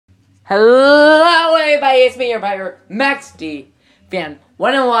Hello everybody, it's me, your player, Max D, fan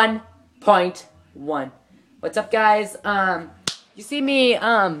 101.1. What's up guys? You see me,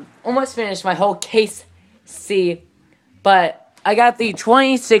 almost finished my whole case C, but I got the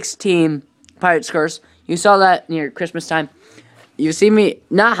 2016 Pirates Curse. You saw that near Christmas time. You see me,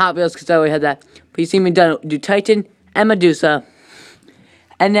 not Hot Wheels because I already had that, but you see me do Titan and Medusa.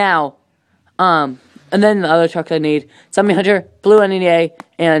 And now, and then the other trucks I need, Zombie Hunter, Blue NEA,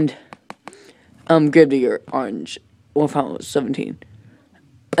 and Gravedigger, Orange, Wolfhound 17.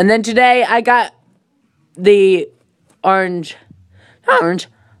 And then today, I got the orange, not orange,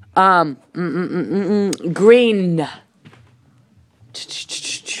 green.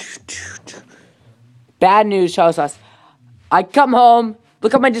 Bad news, Charles Sauce. I come home,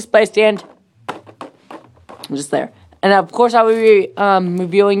 look at my display stand, I'm just there. And of course, I will be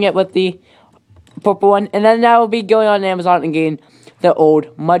reviewing it with the purple one. And then I will be going on Amazon and getting the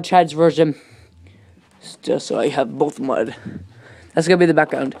old Mud Chads version. Just so I have both mud. That's going to be the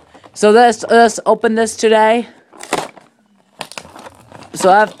background. So let's open this today.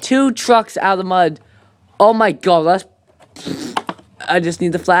 So I have two trucks out of the mud. Oh my god, I just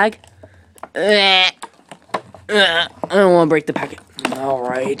need the flag. I don't want to break the packet.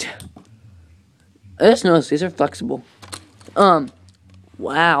 Alright. I just noticed these are flexible.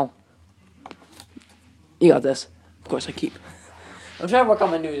 Wow. You got this. Of course I keep. I'm trying to work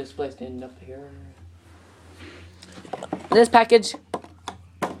on my new display stand up here. This package.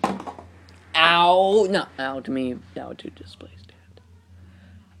 Ow. No, ow to me. Ow to display stand.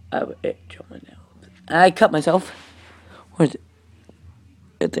 I have an itch on my nails. I cut myself. What is it?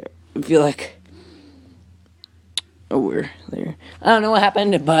 Right there. I feel like. Oh, we're there. I don't know what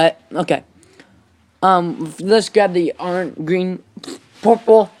happened, but okay. Let's grab the orange, green,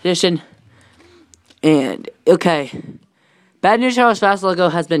 purple edition. And, okay. Bad News Charles Fast logo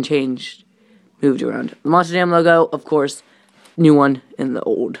has been changed. Moved around. The Monster Jam logo, of course. New one and the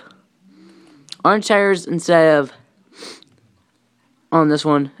old. Orange tires instead of on this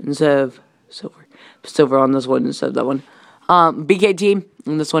one instead of silver. Silver on this one instead of that one. BKT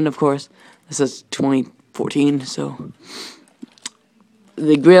on this one, of course. This is 2014, so.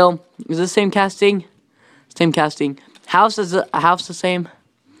 The grill is the same casting. Same casting. House is a house the same.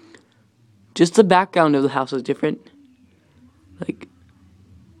 Just the background of the house is different. Like,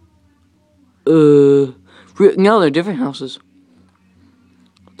 no, they're different houses.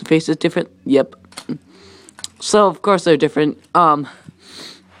 The face is different. Yep. So of course they're different.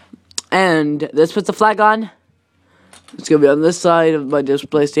 And let's put the flag on. It's gonna be on this side of my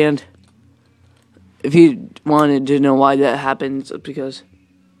display stand. If you wanted to know why that happens, it's because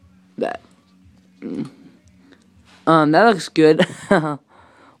that. That looks good.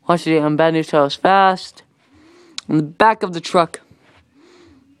 Watch it on Bad News Charles Fast. On the back of the truck.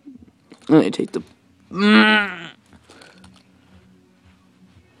 Let me take the.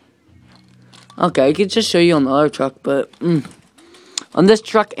 Okay, I could just show you on the other truck, but on this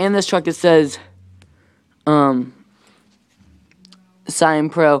truck and this truck it says, Sign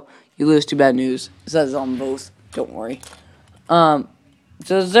Pro. You lose to Bad News. It says on both. Don't worry. So it's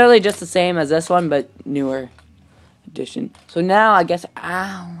literally just the same as this one, but newer edition. So now I guess.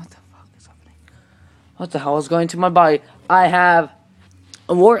 Ow! What the fuck is happening? What the hell is going to my body? I have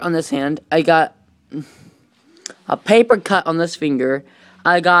a wart on this hand. I got a paper cut on this finger.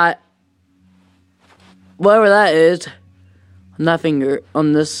 I got whatever that is on that finger,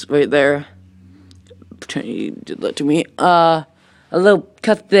 on this right there. Pretend you did that to me. A little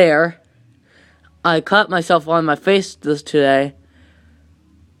cut there. I cut myself on my face today.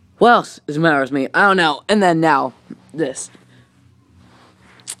 What else is the matter with me? I don't know. And then now, this.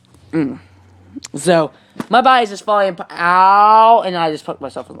 So, my body's just falling apart. Ow! And I just poked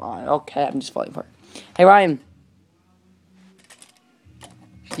myself in the eye. Okay, I'm just falling apart. Hey, Ryan.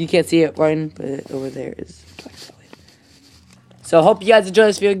 You can't see it, Ryan, but over there is. So, hope you guys enjoy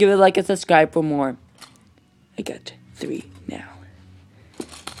this video. Give it a like and subscribe for more. I got 3 now.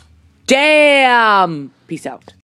 Damn! Peace out.